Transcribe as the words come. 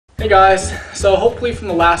Hey guys, so hopefully from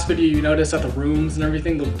the last video you noticed that the rooms and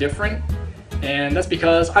everything look different, and that's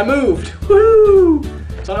because I moved! Woohoo!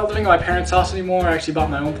 So I'm not living at my parents' house anymore. I actually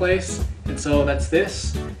bought my own place, and so that's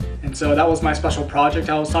this. And so that was my special project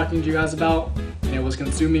I was talking to you guys about, and it was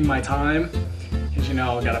consuming my time. Because you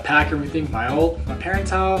know, I gotta pack everything from my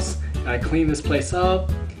parents' house, gotta clean this place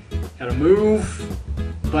up, gotta move.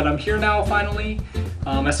 But I'm here now finally.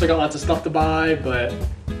 I still got lots of stuff to buy, but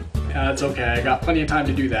it's okay, I got plenty of time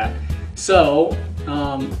to do that. So,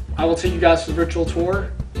 I will take you guys for the virtual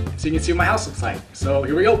tour so you can see what my house looks like. So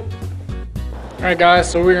here we go. Alright guys,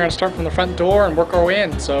 so we're going to start from the front door and work our way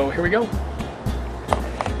in. So here we go.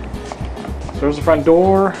 So there's the front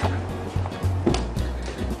door.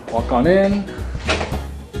 Walk on in.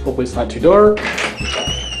 Hopefully it's not too dark.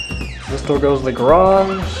 This door goes to the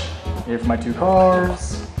garage. Here for my two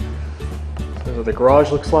cars. This is what the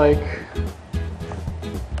garage looks like.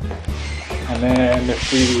 And then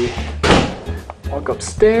if we walk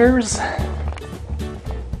upstairs,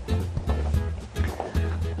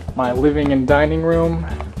 my living and dining room.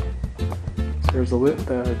 So there's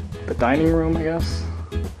the dining room, I guess,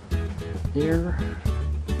 here.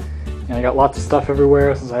 And I got lots of stuff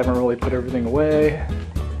everywhere since I haven't really put everything away.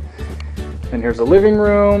 And here's the living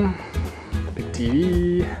room, big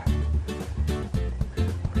TV,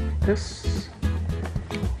 this.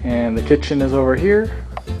 And the kitchen is over here.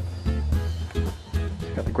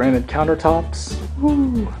 Got the granite countertops.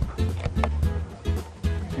 Woo.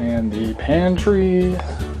 And the pantry.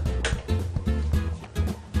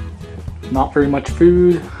 Not very much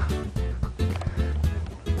food.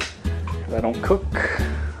 I don't cook.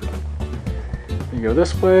 You go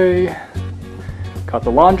this way. Got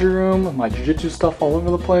the laundry room, my jiu-jitsu stuff all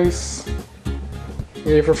over the place.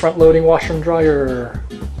 Yay for front-loading washer and dryer.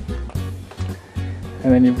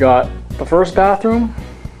 And then you've got the first bathroom,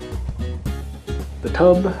 the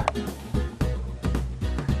tub,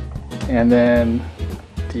 and then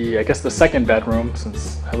I guess the second bedroom,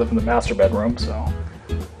 since I live in the master bedroom, so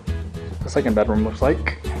the second bedroom looks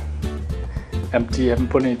like. Empty, haven't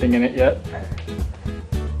put anything in it yet.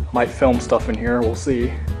 Might film stuff in here, we'll see.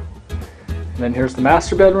 And then here's the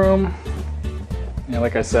master bedroom. Yeah,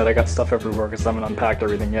 like I said, I got stuff everywhere because I haven't unpacked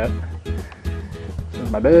everything yet.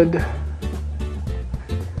 There's my bed,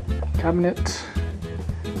 cabinet,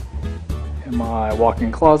 and my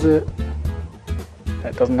walk-in closet.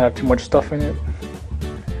 That doesn't have too much stuff in it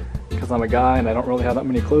because I'm a guy and I don't really have that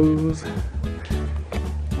many clothes.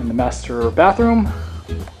 And the master bathroom.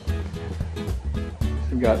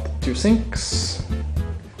 We've got two sinks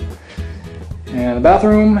and a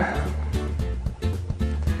bathroom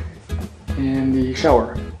and the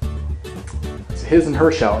shower. It's his and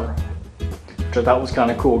her shower, which I thought was kind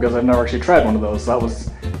of cool because I've never actually tried one of those. So that was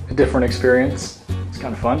a different experience. It's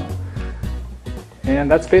kind of fun. And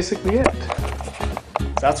that's basically it.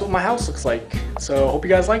 So that's what my house looks like. So hope you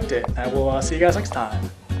guys liked it. I will see you guys next time.